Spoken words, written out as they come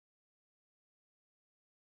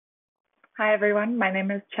Hi everyone, my name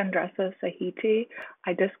is Qendresa Sahiti.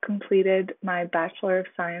 I just completed my Bachelor of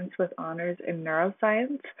Science with honors in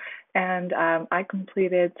neuroscience, and I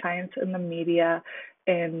completed Science in the Media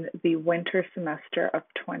in the winter semester of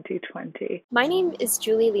 2020. My name is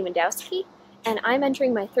Julie Lewandowski, and I'm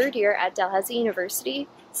entering my third year at Dalhousie University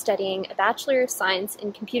studying a Bachelor of Science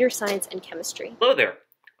in Computer Science and Chemistry. Hello there,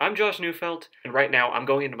 I'm Josh Neufeldt, and right now I'm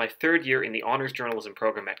going into my third year in the Honors Journalism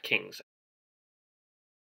program at King's.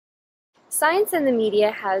 Science in the Media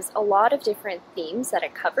has a lot of different themes that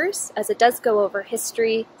it covers, as it does go over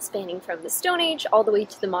history spanning from the Stone Age all the way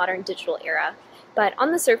to the modern digital era. But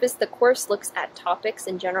on the surface, the course looks at topics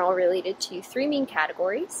in general related to three main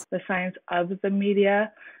categories: the science of the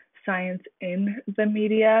media, science in the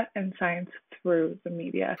media, and science through the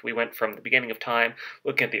media. We went from the beginning of time,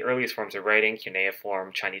 looking at the earliest forms of writing,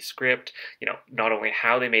 cuneiform, Chinese script, not only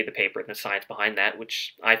how they made the paper and the science behind that,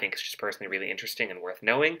 which I think is just personally really interesting and worth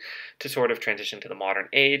knowing, to sort of transition to the modern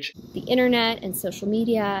age. The internet and social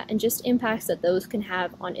media, and just impacts that those can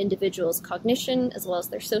have on individuals' cognition as well as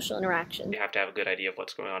their social interactions. You have to have a good idea of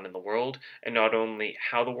what's going on in the world, and not only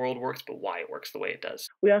how the world works, but why it works the way it does.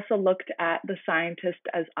 We also looked at the scientist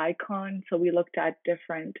as icon, so we looked at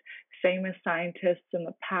different famous scientists in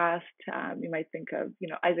the past. You might think of,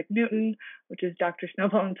 Isaac Newton, which is Dr.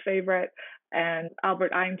 Snowbone's favorite, and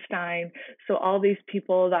Albert Einstein. So all these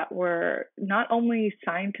people that were not only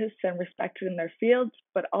scientists and respected in their fields,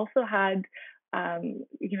 but also had,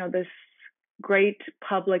 this great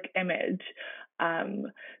public image.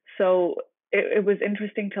 So it was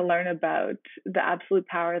interesting to learn about the absolute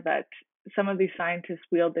power that some of these scientists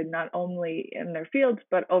wielded not only in their fields,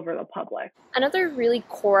 but over the public. Another really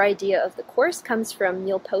core idea of the course comes from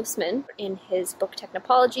Neil Postman in his book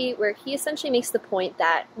Technopology, where he essentially makes the point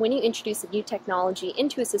that when you introduce a new technology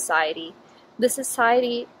into a society, the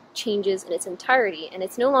society changes in its entirety, and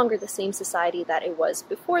it's no longer the same society that it was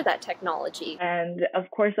before that technology. And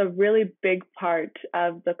of course, a really big part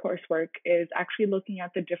of the coursework is actually looking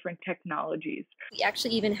at the different technologies. We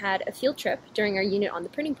actually even had a field trip during our unit on the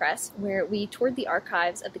printing press where we toured the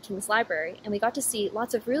archives of the King's Library, and we got to see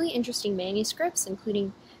lots of really interesting manuscripts,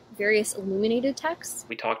 including various illuminated texts.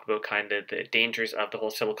 We talked about kind of the dangers of the whole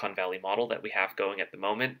Silicon Valley model that we have going at the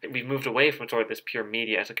moment. We've moved away from sort of this pure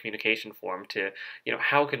media as a communication form to,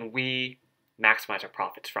 how can we maximize our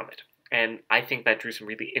profits from it? And I think that drew some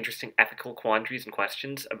really interesting ethical quandaries and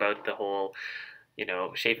questions about the whole,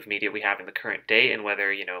 shape of media we have in the current day, and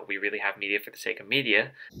whether, we really have media for the sake of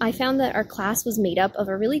media. I found that our class was made up of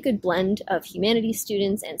a really good blend of humanities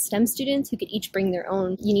students and STEM students who could each bring their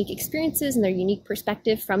own unique experiences and their unique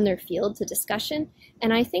perspective from their field to discussion.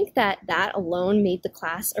 And I think that alone made the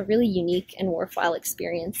class a really unique and worthwhile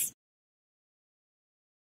experience.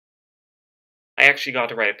 I actually got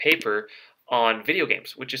to write a paper on video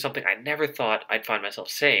games, which is something I never thought I'd find myself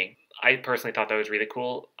saying. I personally thought that was really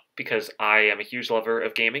cool, because I am a huge lover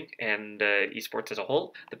of gaming and esports as a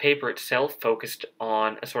whole. The paper itself focused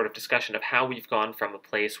on a sort of discussion of how we've gone from a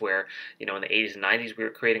place where, in the 80s and 90s, we were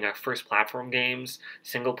creating our first platform games,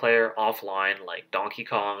 single player, offline, like Donkey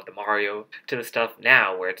Kong, the Mario, to the stuff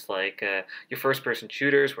now where it's like your first person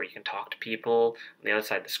shooters where you can talk to people on the other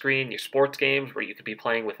side of the screen, your sports games where you could be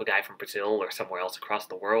playing with a guy from Brazil or somewhere else across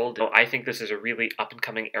the world. So I think this is a really up and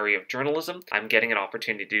coming area of journalism. I'm getting an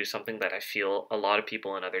opportunity to do something that I feel a lot of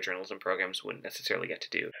people in other journalism programs wouldn't necessarily get to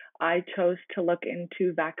do. I chose to look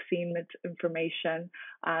into vaccine misinformation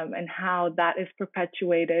and how that is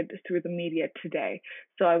perpetuated through the media today.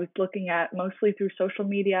 So I was looking at mostly through social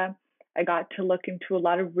media. I got to look into a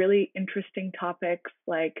lot of really interesting topics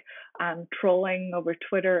like trolling over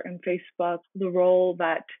Twitter and Facebook, the role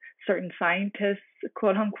that certain scientists,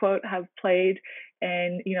 quote unquote, have played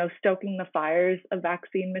in, stoking the fires of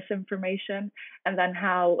vaccine misinformation, and then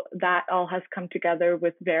how that all has come together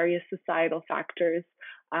with various societal factors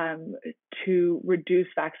to reduce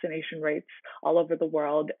vaccination rates all over the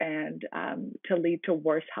world and to lead to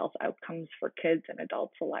worse health outcomes for kids and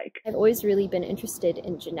adults alike. I've always really been interested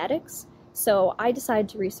in genetics, so I decided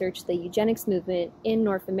to research the eugenics movement in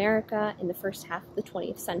North America in the first half of the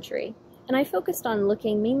 20th century. And I focused on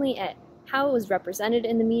looking mainly at how it was represented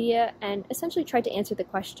in the media, and essentially tried to answer the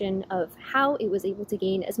question of how it was able to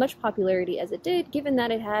gain as much popularity as it did, given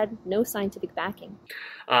that it had no scientific backing.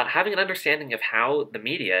 Having an understanding of how the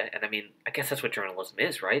media, and I guess that's what journalism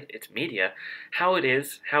is, right? It's media, how it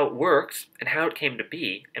is, how it works, and how it came to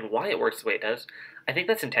be, and why it works the way it does, I think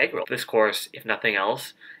that's integral. This course, if nothing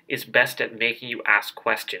else, is best at making you ask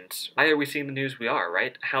questions. Why are we seeing the news we are,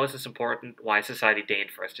 right? How is this important? Why is society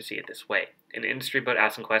deigned for us to see it this way? An industry about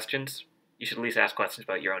asking questions, you should at least ask questions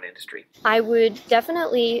about your own industry. I would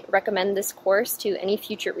definitely recommend this course to any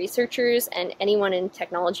future researchers and anyone in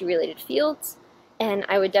technology-related fields. And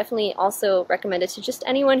I would definitely also recommend it to just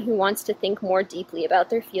anyone who wants to think more deeply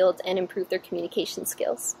about their field and improve their communication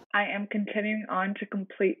skills. I am continuing on to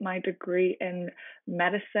complete my degree in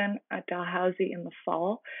medicine at Dalhousie in the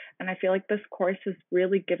fall, and I feel like this course has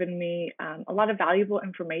really given me a lot of valuable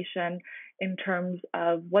information in terms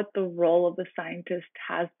of what the role of the scientist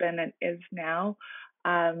has been and is now,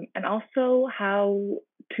 and also how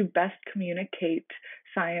to best communicate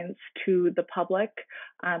science to the public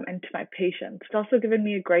and to my patients. It's also given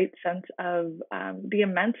me a great sense of the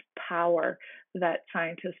immense power that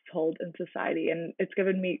scientists hold in society, and it's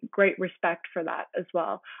given me great respect for that as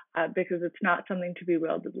well, because it's not something to be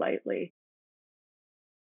wielded lightly.